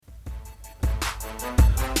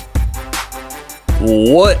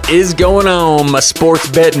What is going on, my sports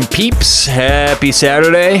betting peeps? Happy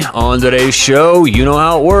Saturday. On today's show, you know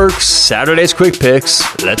how it works. Saturday's quick picks.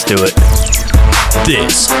 Let's do it.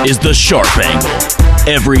 This is The Sharp Angle.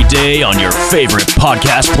 Every day on your favorite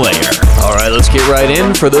podcast player. All right, let's get right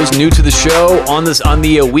in. For those new to the show, on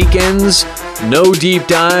the weekends, no deep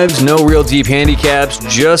dives, no real deep handicaps,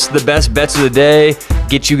 just the best bets of the day.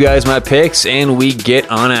 Get you guys my picks, and we get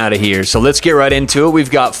on out of here. So let's get right into it.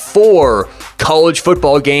 We've got 4 college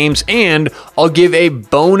football games, and I'll give a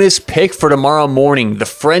bonus pick for tomorrow morning. The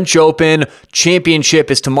French Open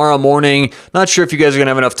Championship is tomorrow morning. Not sure if you guys are going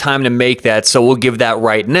to have enough time to make that, so we'll give that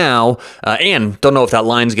right now. And don't know if that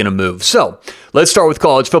line's going to move. So let's start with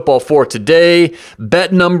college football for today.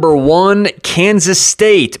 Bet number 1, Kansas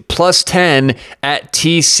State plus 10 at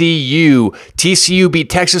TCU. TCU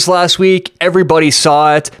beat Texas last week. Everybody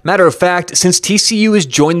saw it. Matter of fact, since TCU has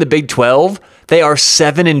joined the Big 12, they are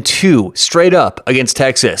 7-2 straight up against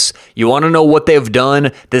Texas. You want to know what they've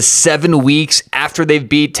done the 7 weeks after they've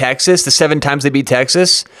beat Texas, the 7 times they beat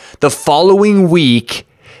Texas? The following week,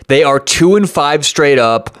 they are 2-5 straight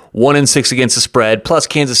up, 1-6 against the spread. Plus,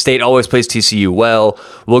 Kansas State always plays TCU well.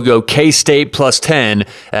 We'll go K-State plus 10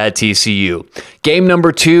 at TCU. Game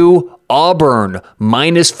number 2, Auburn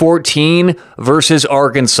minus 14 versus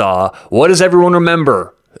Arkansas. What does everyone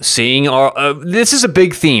remember? Seeing this is a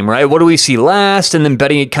big theme, right? What do we see last, and then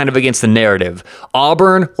betting it kind of against the narrative.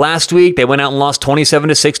 Auburn last week, they went out and lost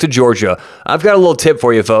 27-6 to Georgia. I've got a little tip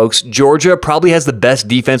for you, folks. Georgia probably has the best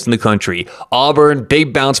defense in the country. Auburn,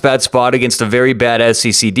 big bounce back spot against a very bad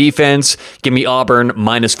SEC defense. Give me Auburn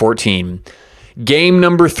minus 14. Game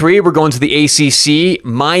number 3, we're going to the ACC.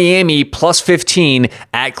 Miami plus 15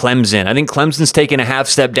 at Clemson. I think Clemson's taken a half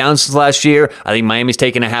step down since last year. I think Miami's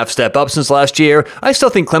taken a half step up since last year. I still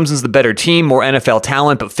think Clemson's the better team, more NFL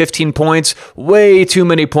talent, but 15 points, way too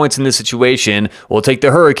many points in this situation. We'll take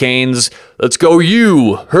the Hurricanes. Let's go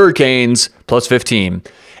you, Hurricanes, plus 15.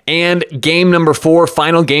 And game number 4,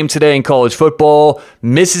 final game today in college football,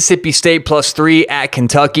 Mississippi State plus 3 at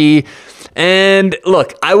Kentucky. And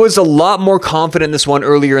look, I was a lot more confident in this one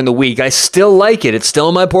earlier in the week. I still like it. It's still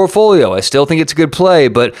in my portfolio. I still think it's a good play,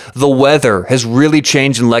 but the weather has really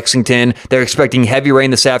changed in Lexington. They're expecting heavy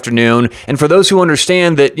rain this afternoon. And for those who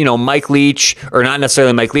understand that, Mike Leach, or not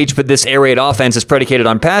necessarily Mike Leach, but this air raid offense is predicated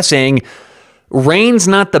on passing, rain's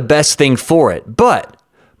not the best thing for it. But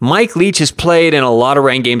Mike Leach has played in a lot of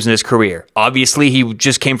rain games in his career. Obviously, he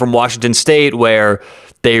just came from Washington State where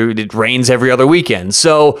it rains every other weekend.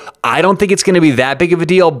 So I don't think it's going to be that big of a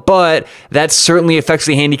deal, but that certainly affects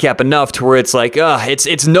the handicap enough to where it's like,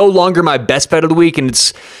 it's no longer my best bet of the week, and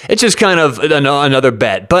it's just kind of another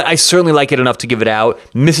bet. But I certainly like it enough to give it out.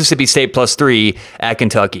 Mississippi State plus 3 at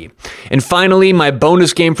Kentucky. And finally, my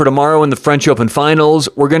bonus game for tomorrow in the French Open Finals,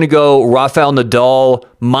 we're going to go Rafael Nadal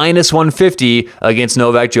minus 150 against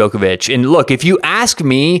Novak Djokovic. And look, if you ask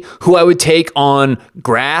me who I would take on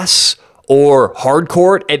grass or hard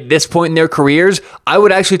court at this point in their careers, I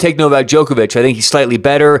would actually take Novak Djokovic. I think he's slightly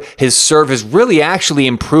better. His serve has really actually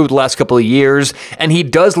improved the last couple of years, and he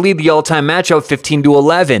does lead the all-time matchup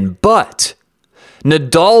 15-11. But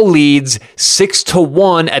Nadal leads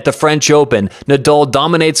 6-1 at the French Open. Nadal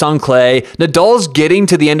dominates on clay. Nadal's getting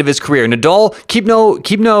to the end of his career. Nadal,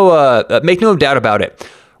 make no doubt about it.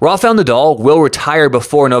 Rafael Nadal will retire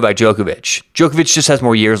before Novak Djokovic. Djokovic just has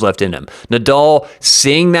more years left in him. Nadal,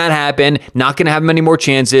 seeing that happen, not going to have many more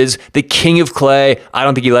chances. The king of clay, I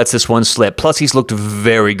don't think he lets this one slip. Plus, he's looked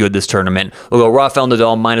very good this tournament. We'll go Rafael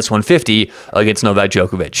Nadal minus 150 against Novak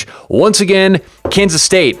Djokovic. Once again, Kansas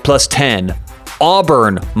State plus 10.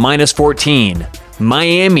 Auburn minus 14.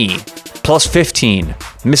 Miami plus 15.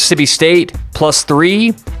 Mississippi State plus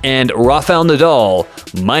 3, and Rafael Nadal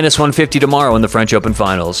minus 150 tomorrow in the French Open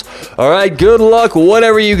Finals. All right, good luck,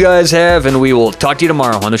 whatever you guys have, and we will talk to you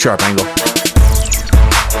tomorrow on The Sharp Angle.